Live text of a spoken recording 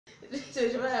To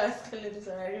jama'a masu kallon da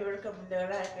saurari barkanmu da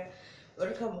warhaka.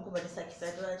 Barkanmu kuma da sake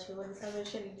saduwa a cikin wani sabon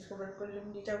shiri da kamar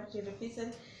kullum ni ta fice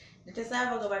Nafison da ta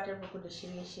saba gabatar muku da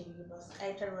shirye-shirye masu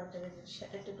ƙayatarwa tare da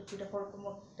nishaɗantar da ku da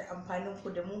farko da amfanin ku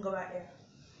da mu gaba ɗaya.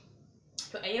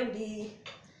 To a yau dai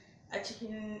a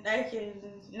cikin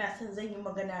ɗakin ina son zan yi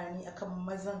magana ne akan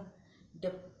mazan da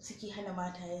suke hana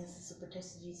matayensu su fita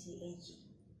su je su yi aiki.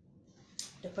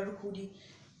 Da farko dai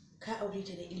ka aure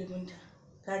ta da iliminta,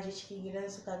 ka je cikin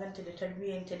gidansu ka ganta da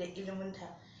tarbiyyanta da iliminta,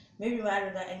 maybe ma an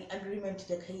riga an yi agreement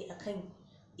da kai akan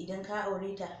idan ka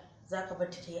aure ta za ka bar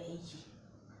ta ta yi aiki.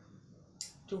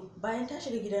 To bayan ta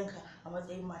shiga gidanka a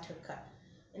matsayin matarka,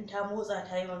 in ta motsa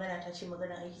ta yi magana ta ce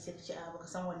magana aiki sai ka ce a baka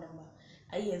san wannan ba,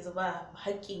 ai yanzu ba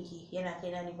haƙƙinki yana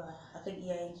kaina ne ba akan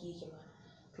iyayenki yake ba.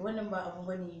 To wannan ba abu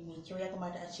bane mai kyau, ya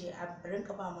kamata a ce a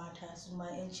rinka ba mata su ma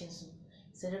 'yancinsu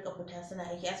su rika fita suna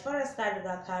aiki. As far as ka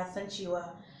riga ka san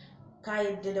cewa ka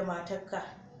yadda da matarka,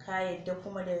 ka yadda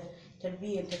kuma da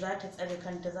tarbiyyarta za ta tsare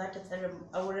kanta, za ta tsare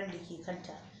auren da ke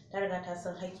kanta, ta riga ta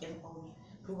san haƙƙin aure.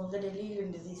 To ban ga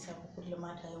dalilin da zai sa ku kulle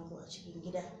matayenku a cikin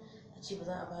gida a ce ba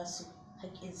za a ba su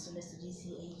haƙƙinsu na su je su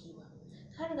yi aiki ba.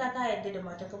 Ka riga ka yadda da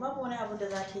matarka, babu wani abu da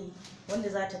za ta yi wanda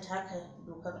za ta taka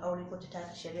dokar aure ko ta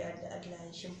taka shari'ar da Allah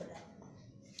ya shimfiɗa.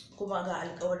 Kuma ga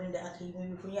alƙawarin da aka yi,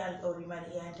 maybe kun yi alƙawari ma da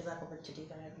iyayenta za ka bar ta dai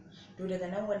karatu. To daga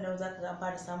nan wannan za ka ga an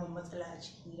fara samun matsala a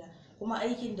cikin gida. Kuma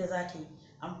aikin da za ta yi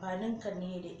amfanin ka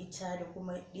ne da ita da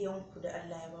kuma ɗiyanku da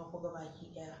Allah ya ba ku gabaki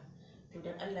ɗaya. To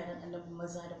dan Allah dan Annabi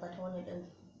maza da fatan wannan ɗan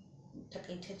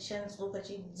takaitaccen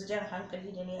tsokaci jan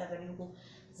hankali da ne a gare ku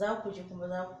za ku ji kuma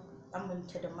za ku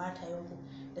aminta da matayenku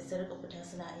da su rika fita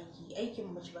suna aiki.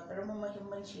 Aikin mace ba ƙaramin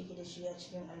muhimmanci yake da shi a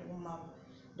cikin al'umma ba.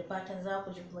 Da fatan za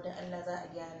ku ji kuma da Allah za a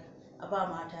gyara, a ba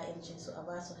mata 'yancinsu, a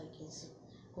ba su haƙƙinsu.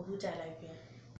 Ku huta lafiya.